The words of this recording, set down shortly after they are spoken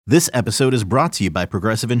This episode is brought to you by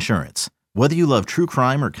Progressive Insurance. Whether you love true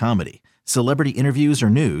crime or comedy, celebrity interviews or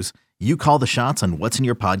news, you call the shots on what's in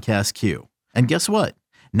your podcast queue. And guess what?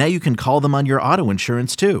 Now you can call them on your auto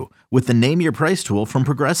insurance too with the Name Your Price tool from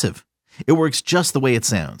Progressive. It works just the way it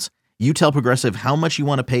sounds. You tell Progressive how much you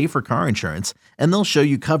want to pay for car insurance, and they'll show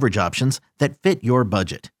you coverage options that fit your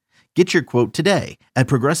budget. Get your quote today at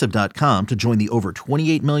Progressive.com to join the over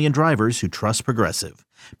 28 million drivers who trust Progressive.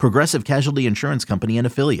 Progressive Casualty Insurance Company and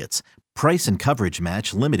Affiliates. Price and coverage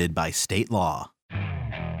match limited by state law.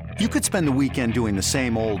 You could spend the weekend doing the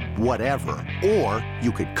same old whatever, or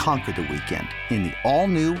you could conquer the weekend in the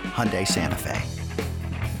all-new Hyundai Santa Fe.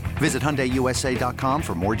 Visit HyundaiUSA.com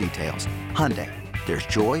for more details. Hyundai, there's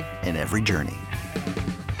joy in every journey.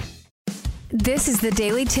 This is the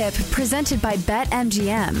Daily Tip presented by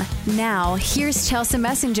BetMGM. Now, here's Chelsea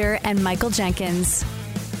Messenger and Michael Jenkins.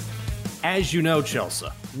 As you know, Chelsea,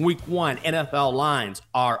 Week 1 NFL lines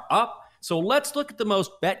are up. So let's look at the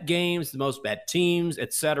most bet games, the most bet teams,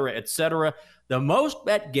 et cetera, et cetera. The most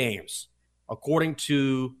bet games, according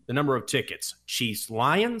to the number of tickets: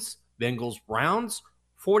 Chiefs-Lions, Bengals-Browns,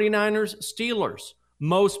 49ers-Steelers.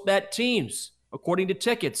 Most bet teams, according to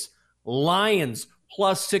tickets: Lions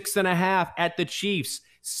plus 6.5 at the Chiefs,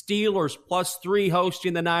 Steelers plus 3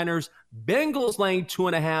 hosting the Niners, Bengals laying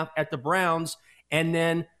 2.5 at the Browns, and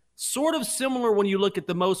then sort of similar when you look at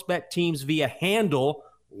the most bet teams via handle: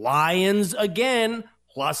 Lions again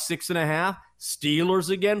plus 6.5, Steelers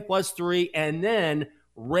again plus 3, and then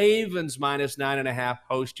Ravens minus 9.5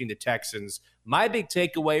 hosting the Texans. My big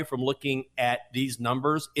takeaway from looking at these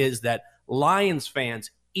numbers is that Lions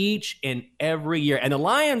fans each and every year, and the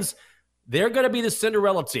Lions, they're going to be the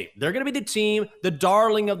Cinderella team. They're going to be the team, the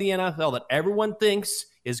darling of the NFL that everyone thinks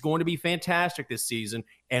is going to be fantastic this season,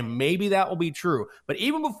 and maybe that will be true. But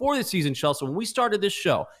even before this season, Chelsea, when we started this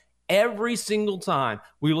show, every single time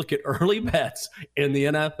we look at early bets in the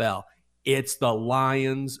NFL, it's the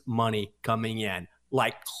Lions money coming in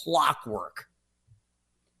like clockwork.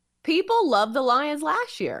 People loved the Lions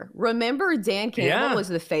last year. Remember, Dan Campbell was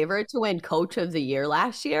the favorite to win Coach of the Year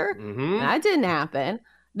last year? Mm-hmm. That didn't happen.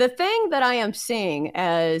 The thing that I am seeing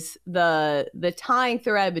as the tying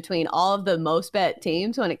thread between all of the most bet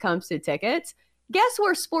teams when it comes to tickets, guess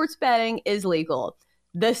where sports betting is legal?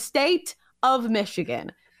 The state of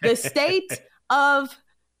Michigan, the state of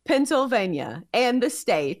Pennsylvania, and the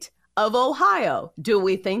state of Ohio. Do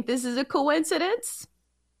we think this is a coincidence?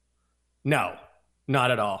 No, not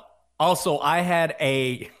at all. Also, I had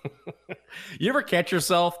you ever catch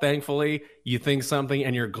yourself, thankfully, you think something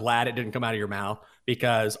and you're glad it didn't come out of your mouth?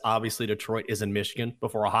 Because obviously Detroit is in Michigan.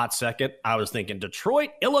 Before a hot second, I was thinking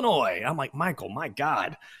Detroit, Illinois. I'm like, Michael, my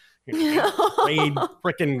God.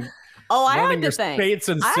 Freaking I had to think. States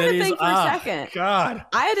and I cities. had to think for a second. God.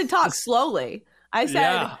 I had to talk slowly. I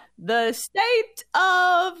said, the state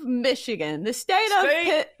of Michigan, the state of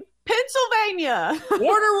Pennsylvania.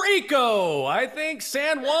 Puerto Rico. I think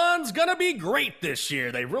San Juan's going to be great this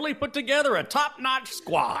year. They really put together a top-notch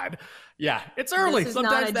squad. Yeah, it's early. This is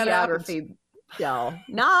Sometimes not a that happens. geography show.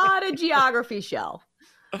 Not a geography show.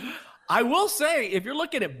 I will say, if you're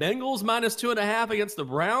looking at Bengals minus 2.5 against the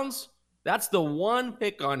Browns, that's the one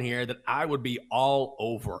pick on here that I would be all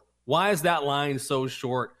over. Why is that line so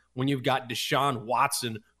short when you've got Deshaun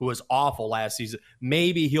Watson, who was awful last season?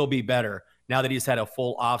 Maybe he'll be better now that he's had a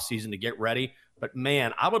full offseason to get ready. But,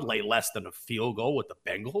 man, I would lay less than a field goal with the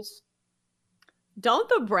Bengals. Don't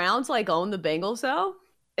the Browns, own the Bengals, though?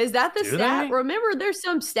 Is that the stat? They? Remember, there's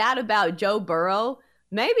some stat about Joe Burrow.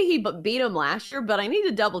 Maybe he beat him last year, but I need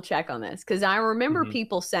to double check on this because I remember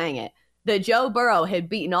people saying it, that Joe Burrow had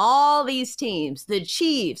beaten all these teams, the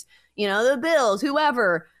Chiefs, the Bills,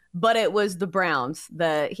 whoever, but it was the Browns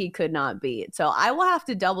that he could not beat. So I will have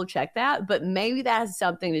to double check that, but maybe that has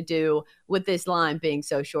something to do with this line being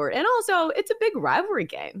so short. And also, it's a big rivalry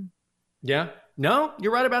game. Yeah. No,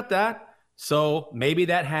 you're right about that. So maybe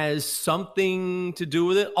that has something to do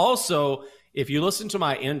with it. Also, if you listen to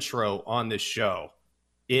my intro on this show,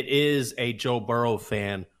 it is a Joe Burrow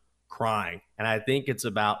fan crying, and I think it's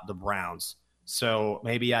about the Browns. So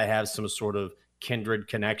maybe I have some sort of kindred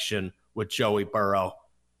connection with Joey Burrow,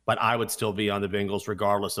 but I would still be on the Bengals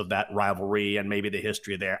regardless of that rivalry and maybe the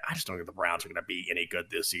history there. I just don't think the Browns are going to be any good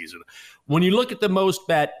this season. When you look at the most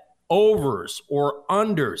bet overs or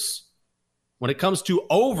unders, when it comes to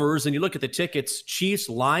overs and you look at the tickets, Chiefs,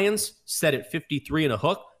 Lions set at 53 and a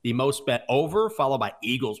hook, the most bet over, followed by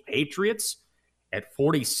Eagles, Patriots at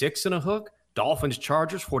 46 and a hook, Dolphins,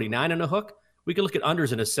 Chargers, 49 and a hook. We can look at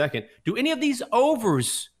unders in a second. Do any of these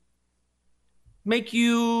overs make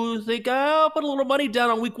you think, I'll put a little money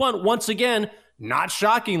down on week 1? Once again, not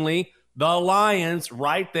shockingly, the Lions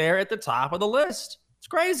right there at the top of the list. It's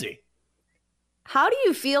crazy. How do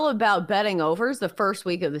you feel about betting overs the first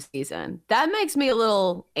week of the season? That makes me a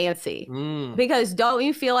little antsy because don't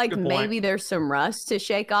you feel like maybe there's some rust to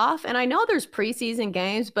shake off? And I know there's preseason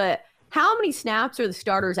games, but how many snaps are the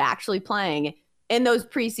starters actually playing in those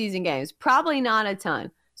preseason games? Probably not a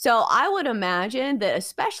ton. So I would imagine that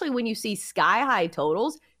especially when you see sky high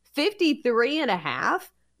totals, 53.5,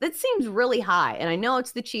 that seems really high. And I know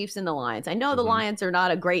it's the Chiefs and the Lions. I know the Lions are not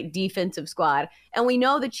a great defensive squad, and we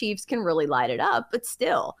know the Chiefs can really light it up, but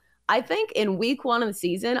still, I think in week 1 of the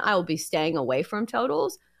season, I will be staying away from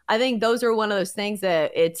totals. I think those are one of those things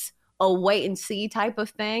that it's a wait and see type of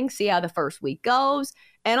thing, see how the first week goes.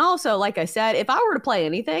 And also, like I said, if I were to play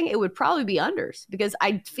anything, it would probably be unders because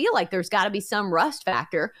I feel like there's got to be some rust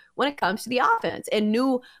factor when it comes to the offense and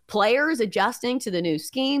new players adjusting to the new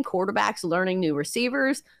scheme, quarterbacks learning new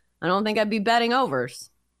receivers. I don't think I'd be betting overs.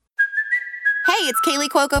 Hey, it's Kaylee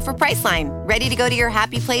Cuoco for Priceline. Ready to go to your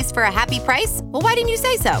happy place for a happy price? Well, why didn't you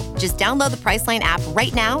say so? Just download the Priceline app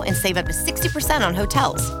right now and save up to 60% on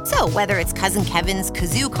hotels. So whether it's Cousin Kevin's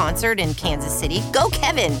Kazoo Concert in Kansas City, go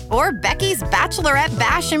Kevin, or Becky's Bachelorette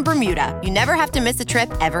Bash in Bermuda, you never have to miss a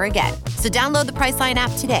trip ever again. So download the Priceline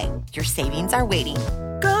app today. Your savings are waiting.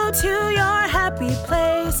 Go to your happy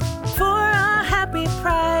place for a happy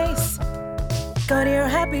price. Go to your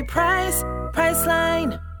happy price,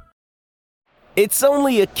 Priceline. It's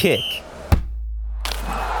only a kick,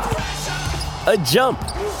 a jump,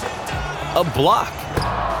 a block.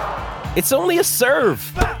 It's only a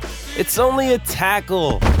serve. It's only a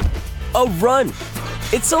tackle, a run.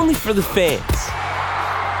 It's only for the fans.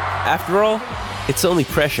 After all, it's only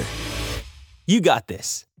pressure. You got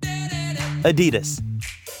this. Adidas.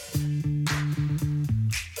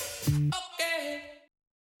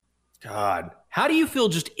 God, how do you feel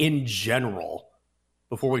just in general,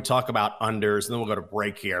 before we talk about unders, and then we'll go to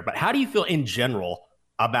break here, but how do you feel in general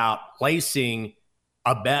about placing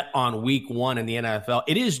a bet on week 1 in the NFL?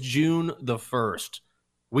 It is June the 1st.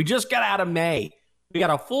 We just got out of May. We got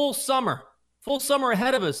a full summer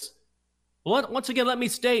ahead of us. Once again, let me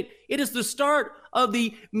state, it is the start of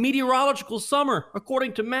the meteorological summer,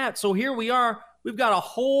 according to Matt. So here we are. We've got a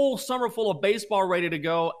whole summer full of baseball ready to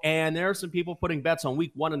go, and there are some people putting bets on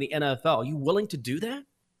week 1 in the NFL. Are you willing to do that?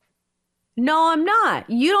 No, I'm not.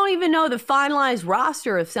 You don't even know the finalized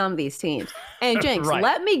roster of some of these teams. And Jinx, Right.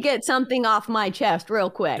 Let me get something off my chest real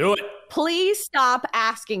quick. Do it. Please stop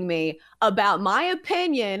asking me about my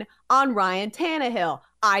opinion on Ryan Tannehill.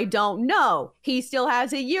 I don't know. He still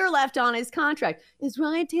has a year left on his contract. Is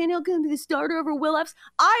Ryan Tannehill going to be the starter over Will Levis?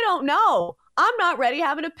 I don't know. I'm not ready to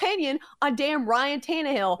have an opinion on damn Ryan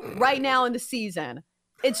Tannehill right now in the season.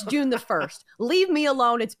 It's June the 1st. Leave me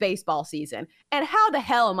alone. It's baseball season. And how the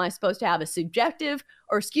hell am I supposed to have a subjective,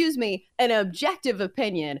 or excuse me, an objective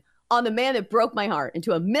opinion on the man that broke my heart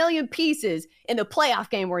into a million pieces in the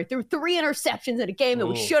playoff game where he threw 3 interceptions in a game that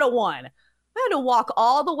we should have won? I had to walk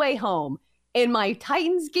all the way home in my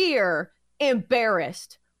Titans gear,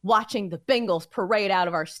 embarrassed, watching the Bengals parade out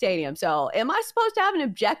of our stadium. So am I supposed to have an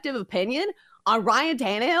objective opinion on Ryan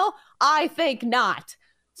Tannehill? I think not.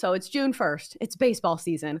 So it's June 1st. It's baseball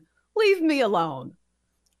season. Leave me alone.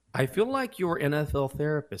 I feel like your NFL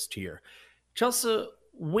therapist here. Chelsea,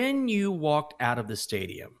 when you walked out of the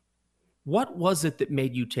stadium, what was it that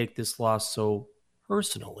made you take this loss so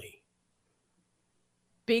personally?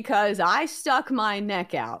 Because I stuck my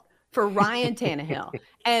neck out for Ryan Tannehill.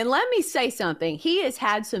 And let me say something. He has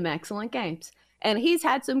had some excellent games, and he's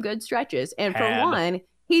had some good stretches. And for one,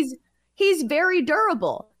 he's very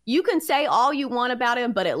durable. You can say all you want about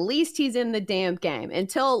him, but at least he's in the damn game.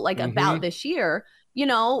 Until about this year, you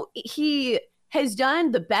know, he has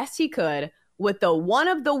done the best he could with one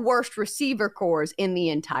of the worst receiver cores in the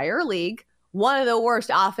entire league, one of the worst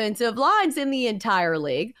offensive lines in the entire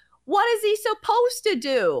league. What is he supposed to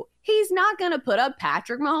do? He's not going to put up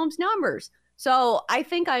Patrick Mahomes numbers. So I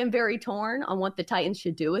think I am very torn on what the Titans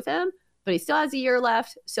should do with him, but he still has a year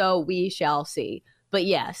left, so we shall see. But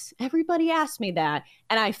yes, everybody asked me that,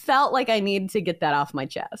 and I felt like I needed to get that off my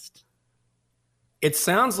chest. It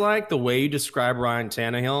sounds like the way you describe Ryan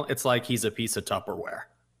Tannehill, it's like he's a piece of Tupperware.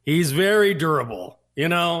 He's very durable. You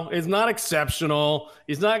know, he's not exceptional.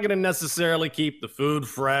 He's not going to necessarily keep the food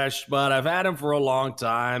fresh, but I've had him for a long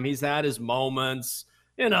time. He's had his moments.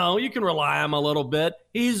 You know, you can rely on him a little bit.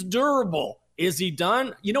 He's durable. Is he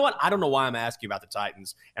done? You know what? I don't know why I'm asking about the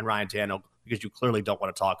Titans and Ryan Tannehill, because you clearly don't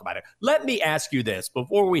want to talk about it. Let me ask you this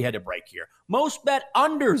before we head to break here. Most bet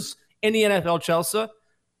unders in the NFL, Chelsea.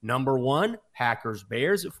 Number 1,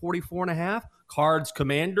 Packers-Bears at 44.5.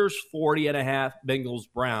 Cards-Commanders, 40.5.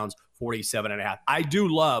 Bengals-Browns, 47.5. I do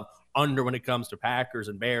love under when it comes to Packers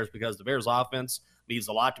and Bears because the Bears offense leaves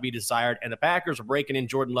a lot to be desired, and the Packers are breaking in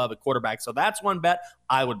Jordan Love at quarterback. So that's one bet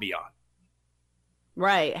I would be on.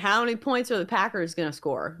 Right. How many points are the Packers going to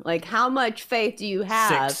score? Like, how much faith do you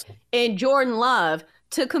have 6. in Jordan Love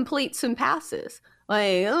to complete some passes?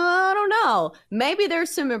 Like, I don't know. Maybe there's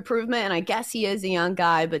some improvement, and I guess he is a young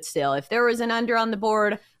guy, but still, if there was an under on the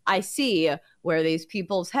board, I see where these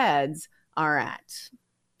people's heads are at.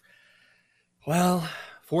 Well,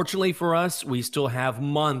 fortunately for us, we still have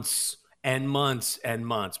months and months and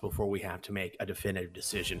months before we have to make a definitive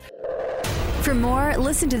decision. For more,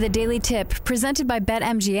 listen to the Daily Tip presented by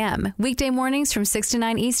BetMGM. Weekday mornings from 6 to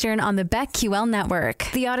 9 Eastern on the BetQL network,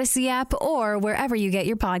 the Odyssey app, or wherever you get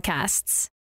your podcasts.